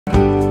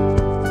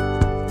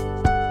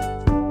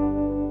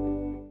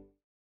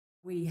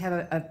have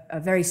a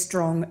very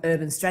strong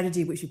urban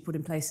strategy, which we put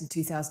in place in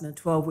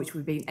 2012, which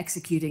we've been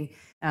executing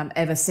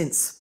ever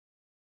since.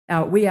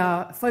 We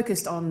are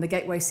focused on the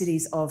gateway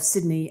cities of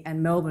Sydney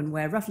and Melbourne,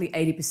 where roughly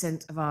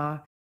 80% of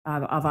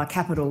our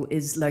capital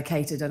is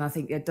located. And I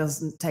think it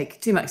doesn't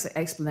take too much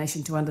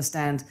explanation to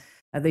understand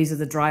these are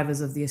the drivers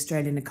of the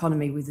Australian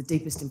economy, with the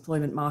deepest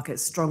employment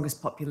markets,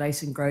 strongest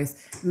population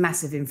growth,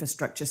 massive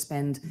infrastructure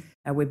spend.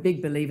 We're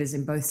big believers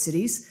in both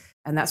cities,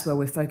 and that's where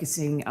we're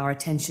focusing our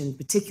attention,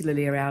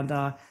 particularly around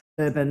our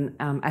urban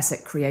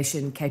asset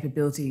creation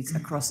capabilities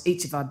across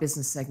each of our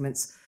business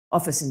segments: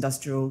 office,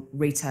 industrial,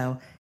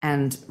 retail,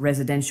 and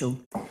residential.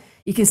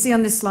 You can see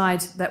on this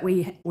slide that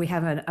we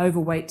have an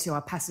overweight to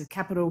our passive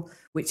capital,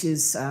 which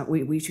is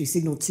which we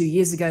signalled 2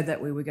 years ago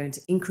that we were going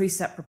to increase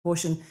that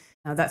proportion.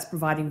 Now that's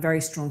providing very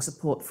strong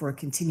support for a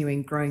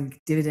continuing growing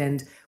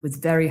dividend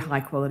with very high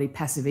quality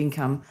passive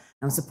income,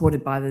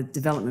 supported by the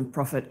development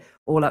profit,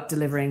 all up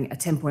delivering a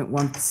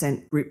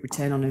 10.1% group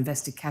return on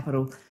invested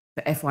capital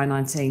for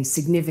FY19,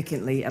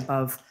 significantly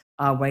above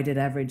our weighted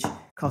average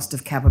cost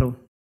of capital.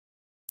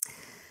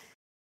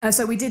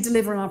 So we did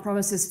deliver on our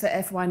promises for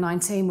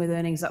FY19, with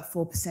earnings up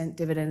 4%,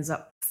 dividends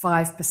up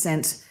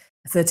 5%,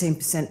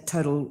 13%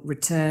 total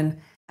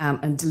return,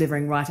 and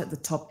delivering right at the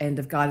top end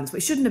of guidance,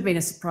 which shouldn't have been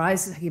a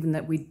surprise, given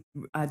that we'd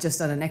just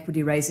done an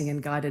equity raising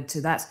and guided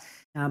to that,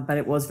 but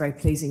it was very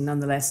pleasing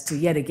nonetheless to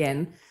yet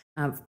again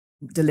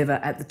deliver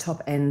at the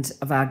top end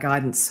of our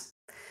guidance.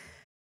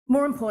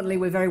 More importantly,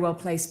 we're very well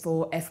placed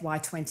for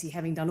FY20,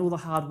 having done all the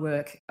hard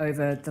work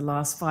over the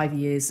last 5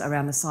 years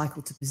around the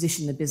cycle to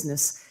position the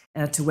business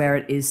to where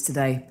it is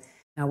today.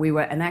 Now, we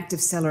were an active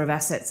seller of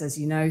assets, as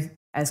you know,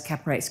 as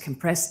cap rates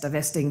compressed,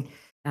 divesting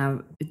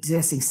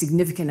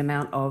significant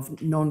amount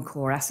of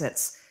non-core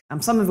assets,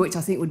 some of which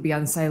I think would be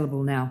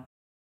unsaleable now.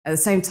 At the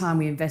same time,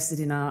 we invested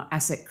in our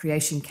asset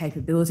creation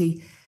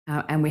capability,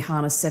 and we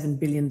harnessed $7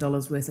 billion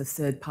worth of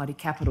third-party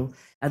capital.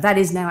 That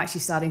is now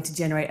actually starting to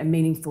generate a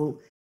meaningful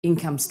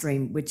income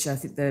stream, which I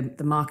think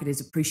the market is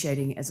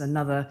appreciating as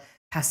another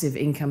passive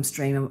income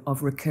stream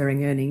of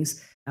recurring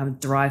earnings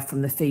derived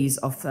from the fees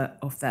of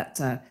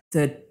that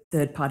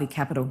third-party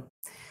capital.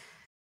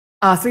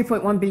 Our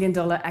 $3.1 billion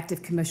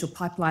active commercial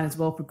pipeline is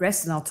well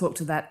progressed, and I'll talk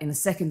to that in a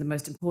second. The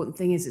most important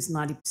thing is it's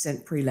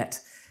 90% pre-let.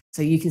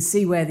 So you can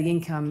see where the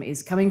income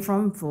is coming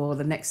from for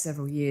the next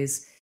several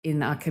years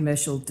in our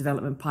commercial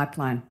development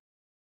pipeline.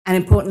 And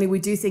importantly, we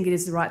do think it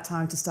is the right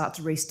time to start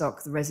to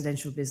restock the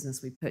residential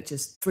business. We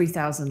purchased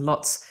 3,000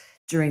 lots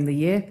during the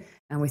year,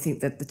 and we think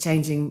that the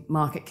changing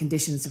market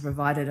conditions have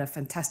provided a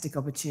fantastic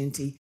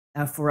opportunity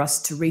for us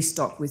to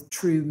restock with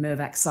true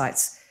Mirvac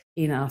sites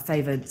in our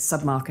favoured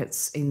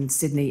submarkets in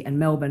Sydney and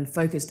Melbourne,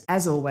 focused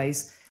as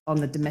always on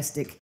the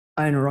domestic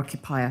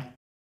owner-occupier.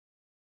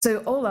 So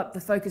all up, the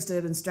focused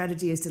urban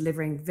strategy is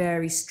delivering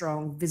very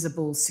strong,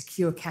 visible,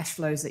 secure cash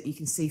flows that you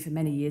can see for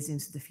many years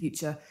into the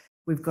future.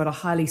 We've got a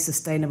highly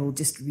sustainable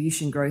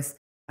distribution growth,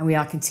 and we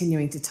are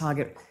continuing to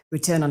target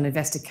return on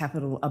invested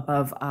capital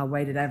above our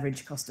weighted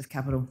average cost of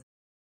capital.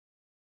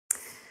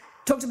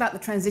 Talked about the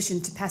transition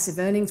to passive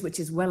earnings, which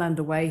is well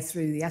underway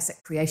through the asset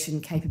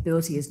creation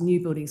capability. As new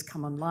buildings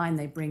come online,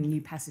 they bring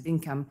new passive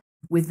income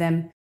with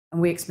them,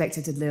 and we expect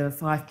to deliver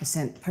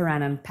 5% per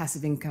annum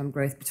passive income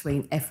growth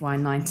between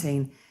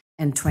FY19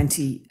 and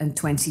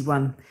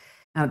 2021.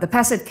 The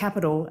passive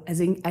capital has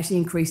actually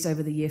increased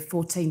over the year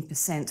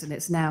 14%, and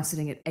it's now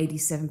sitting at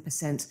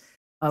 87%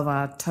 of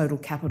our total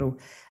capital.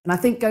 And I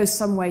think goes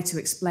some way to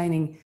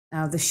explaining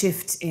the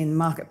shift in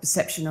market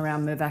perception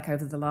around Mirvac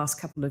over the last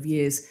couple of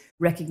years,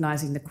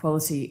 recognising the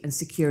quality and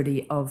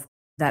security of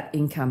that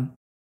income.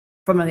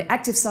 From the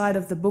active side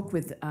of the book,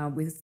 with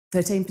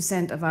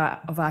 13%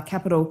 of our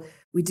capital,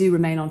 we do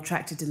remain on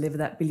track to deliver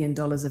that $1 billion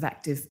of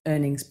active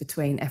earnings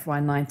between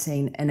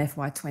FY19 and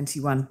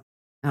FY21.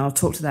 And I'll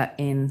talk to that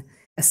in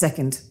a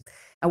second.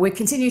 We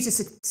continue to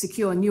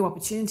secure new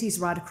opportunities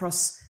right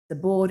across the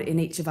board in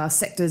each of our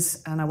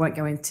sectors, and I won't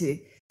go into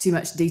too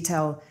much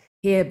detail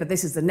here, but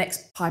this is the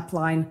next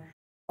pipeline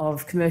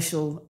of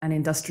commercial and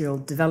industrial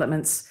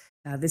developments.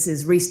 This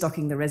is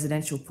restocking the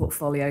residential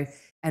portfolio,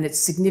 and it's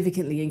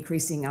significantly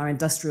increasing our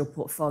industrial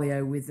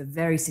portfolio with the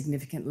very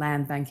significant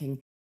land banking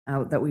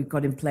that we've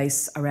got in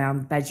place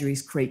around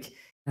Badgerys Creek,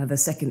 the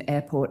second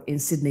airport in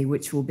Sydney,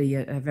 which will be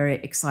a very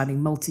exciting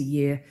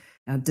multi-year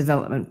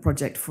development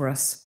project for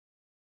us.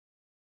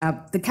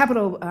 The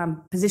capital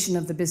position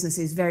of the business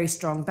is very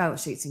strong.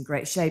 Balance sheet's in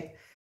great shape.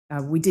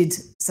 We did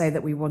say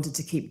that we wanted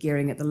to keep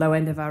gearing at the low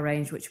end of our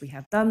range, which we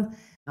have done.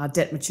 Our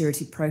debt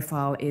maturity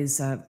profile is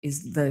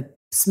the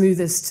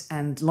smoothest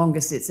and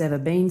longest it's ever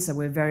been, so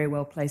we're very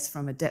well placed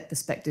from a debt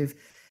perspective,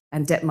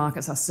 and debt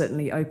markets are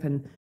certainly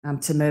open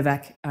to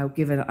Mirvac,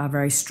 given our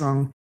very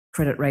strong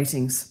credit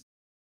ratings.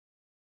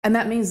 And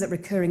that means that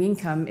recurring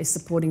income is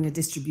supporting the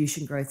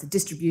distribution growth. The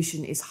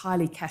distribution is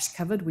highly cash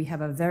covered. We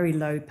have a very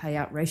low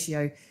payout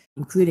ratio,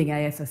 including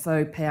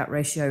AFFO payout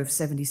ratio of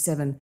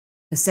 77%,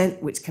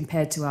 which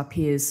compared to our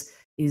peers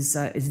is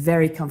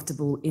very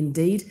comfortable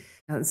indeed.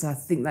 So I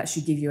think that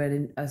should give you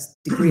a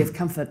degree of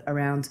comfort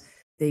around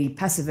the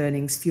passive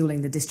earnings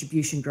fueling the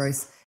distribution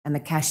growth and the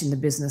cash in the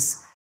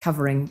business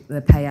covering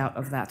the payout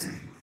of that.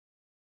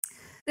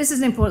 This is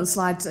an important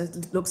slide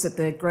that looks at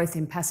the growth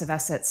in passive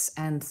assets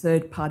and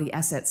third-party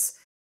assets.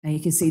 And you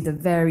can see the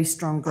very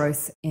strong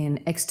growth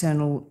in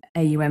external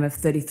AUM of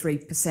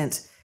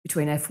 33%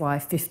 between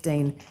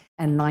FY15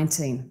 and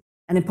 19.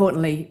 And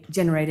importantly,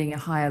 generating a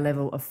higher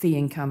level of fee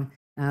income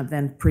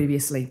than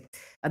previously.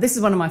 This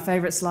is one of my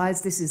favourite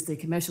slides. This is the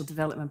commercial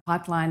development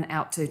pipeline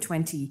out to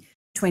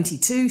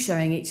 2022,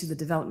 showing each of the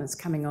developments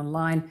coming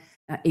online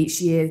each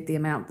year, the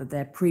amount that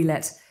they're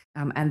pre-let,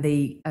 and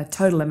the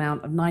total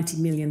amount of $90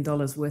 million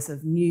worth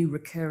of new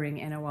recurring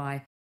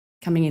NOI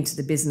coming into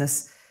the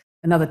business,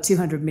 another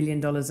 $200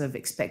 million of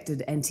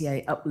expected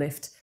NTA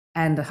uplift,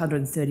 and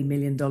 $130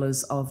 million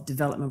of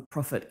development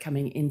profit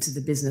coming into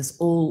the business,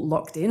 all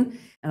locked in.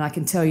 And I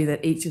can tell you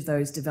that each of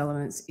those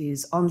developments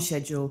is on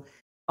schedule,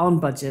 on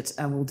budget,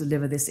 and will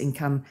deliver this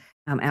income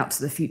out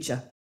to the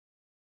future.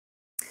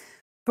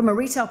 From a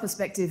retail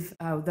perspective,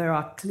 there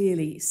are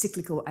clearly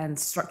cyclical and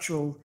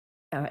structural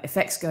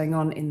effects going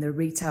on in the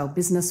retail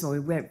business. So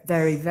we're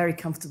very, very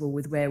comfortable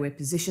with where we're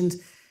positioned,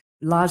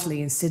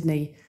 largely in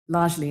Sydney,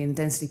 largely in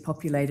densely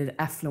populated,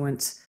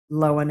 affluent,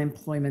 low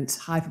unemployment,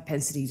 high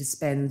propensity to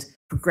spend,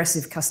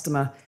 progressive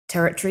customer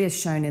territory, as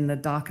shown in the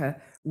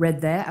darker red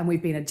there. And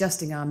we've been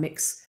adjusting our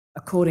mix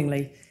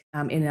accordingly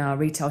in our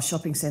retail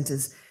shopping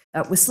centres.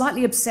 We're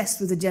slightly obsessed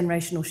with the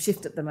generational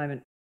shift at the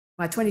moment.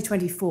 By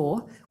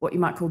 2024, what you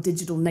might call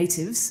digital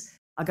natives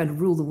are going to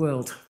rule the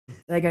world.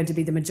 They're going to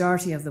be the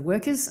majority of the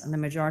workers and the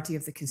majority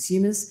of the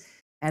consumers.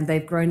 And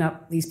they've grown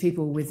up, these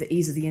people, with the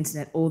ease of the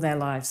internet all their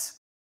lives.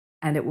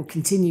 And it will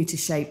continue to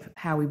shape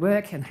how we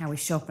work and how we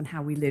shop and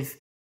how we live.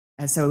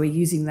 And so we're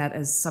using that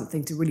as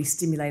something to really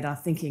stimulate our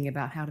thinking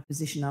about how to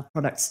position our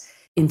products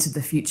into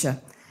the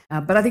future.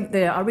 But I think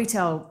our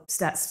retail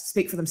stats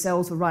speak for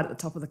themselves. We're right at the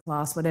top of the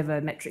class, whatever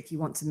metric you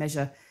want to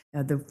measure.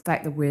 The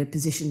fact that we're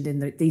positioned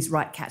in these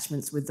right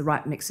catchments with the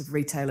right mix of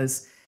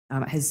retailers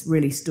has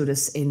really stood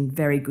us in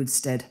very good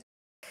stead.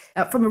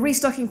 From a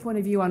restocking point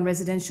of view on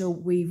residential,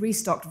 we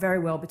restocked very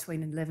well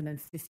between 11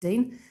 and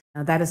 15.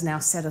 That has now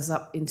set us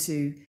up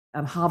into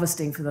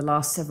harvesting for the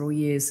last several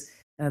years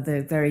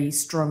the very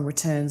strong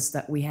returns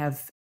that we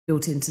have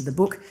built into the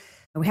book.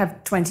 And we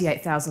have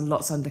 28,000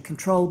 lots under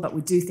control, but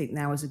we do think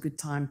now is a good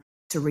time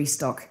to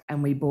restock.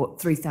 And we bought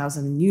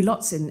 3,000 new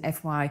lots in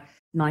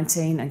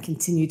FY19 and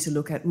continue to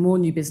look at more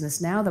new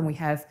business now than we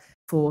have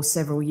for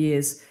several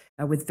years,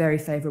 with very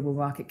favourable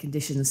market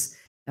conditions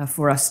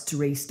for us to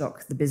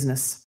restock the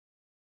business.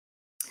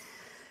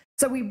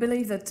 So we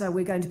believe that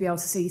we're going to be able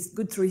to see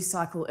good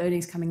through-cycle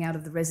earnings coming out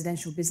of the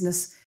residential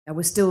business.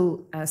 We're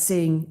still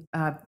seeing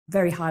a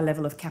very high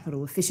level of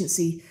capital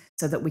efficiency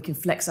so that we can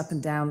flex up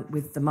and down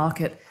with the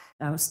market,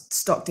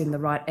 stocked in the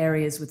right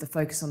areas with the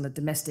focus on the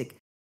domestic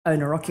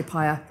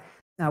owner-occupier.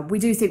 We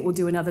do think we'll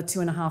do another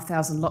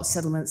 2,500 lot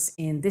settlements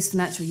in this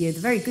financial year. The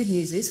very good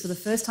news is, for the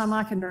first time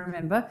I can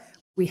remember,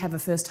 we have a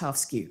first half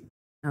skew.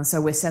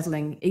 So we're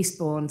settling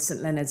Eastbourne,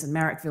 St Leonards and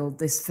Marrickville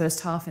this first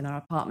half in our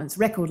apartments,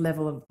 record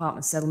level of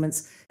apartment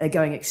settlements. They're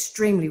going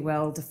extremely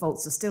well.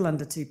 Defaults are still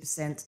under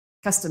 2%.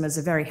 Customers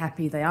are very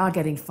happy. They are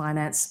getting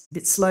finance, a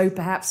bit slow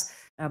perhaps,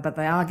 but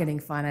they are getting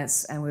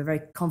finance, and we're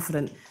very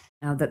confident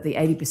that the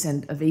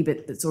 80% of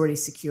EBIT that's already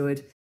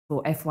secured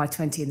for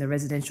FY20 in the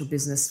residential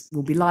business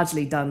will be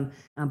largely done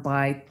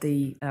by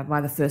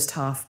the first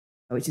half,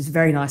 which is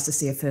very nice to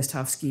see a first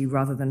half skew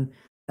rather than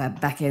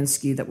that back end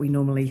skew that we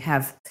normally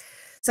have.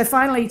 So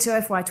finally, to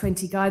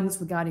FY20 guidance,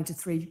 we're guiding to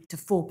 3 to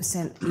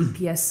 4%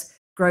 EPS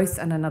growth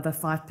and another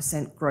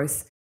 5%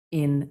 growth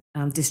in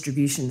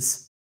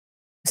distributions.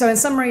 So in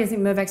summary, I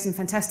think Mirvac's in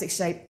fantastic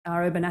shape.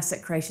 Our urban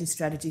asset creation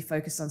strategy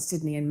focused on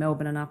Sydney and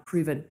Melbourne, and our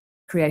proven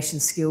creation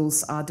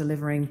skills are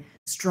delivering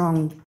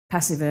strong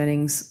passive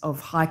earnings of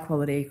high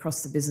quality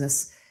across the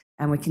business.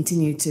 And we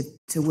continue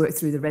to work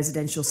through the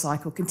residential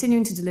cycle,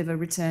 continuing to deliver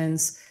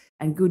returns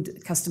and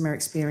good customer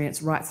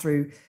experience right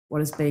through what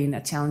has been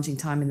a challenging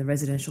time in the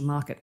residential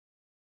market.